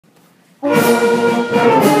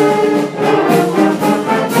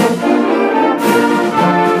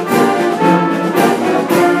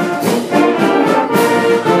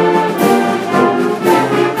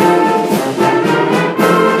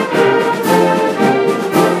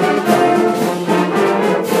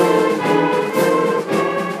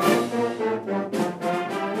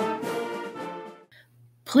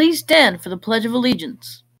Please stand for the Pledge of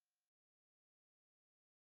Allegiance.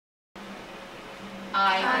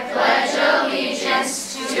 I pledge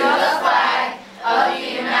allegiance to the flag of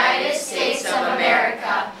the United States of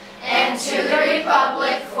America and to the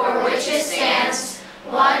republic for which it stands,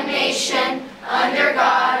 one nation, under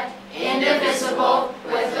God, indivisible,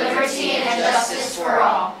 with liberty and justice for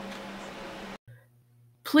all.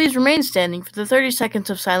 Please remain standing for the 30 seconds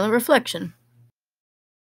of silent reflection.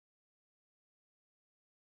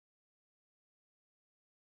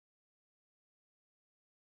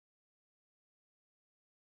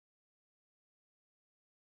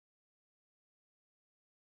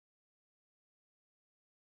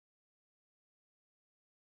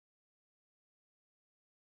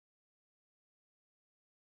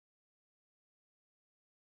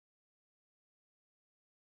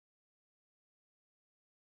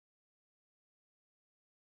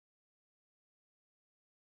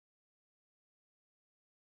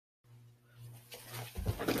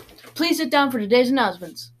 Please sit down for today's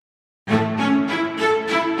announcements.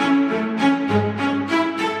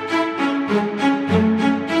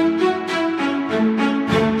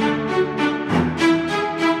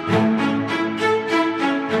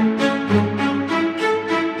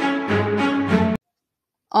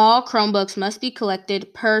 All Chromebooks must be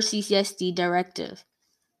collected per CCSD directive.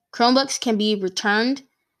 Chromebooks can be returned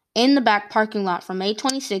in the back parking lot from May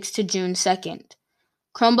 26th to June 2nd.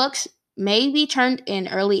 Chromebooks may be turned in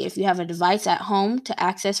early if you have a device at home to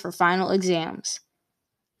access for final exams.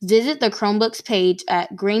 Visit the Chromebooks page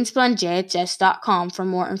at greenspunjhs.com for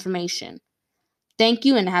more information. Thank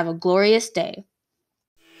you and have a glorious day.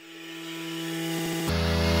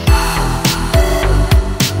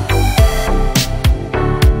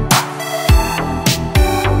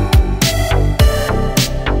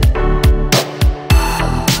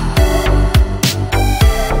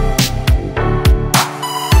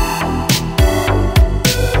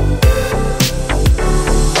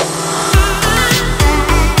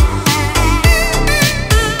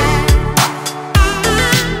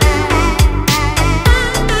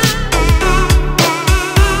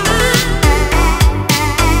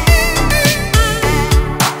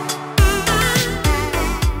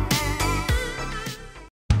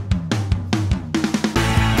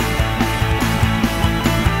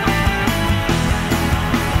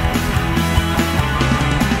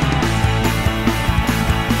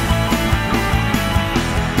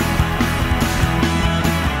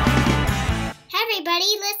 Everybody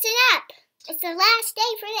listen up! It's the last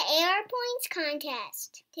day for the AR Points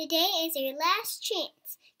contest. Today is your last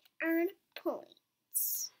chance to earn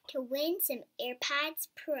points to win some AirPods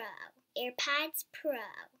Pro. AirPods Pro.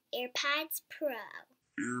 AirPods Pro.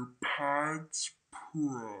 AirPods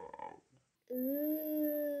Pro.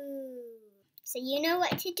 Ooh. So you know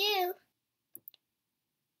what to do.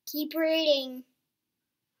 Keep reading.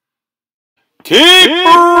 Keep reading!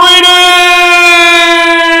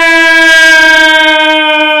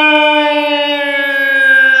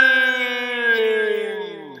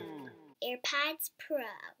 AirPods Pro.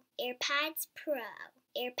 AirPods Pro.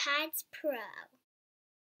 AirPods Pro.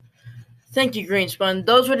 Thank you, Greenspun.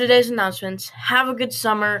 Those were today's announcements. Have a good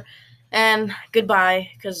summer, and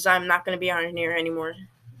goodbye, because I'm not going to be on here anymore.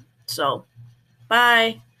 So,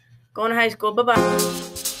 bye. Going to high school. Bye-bye.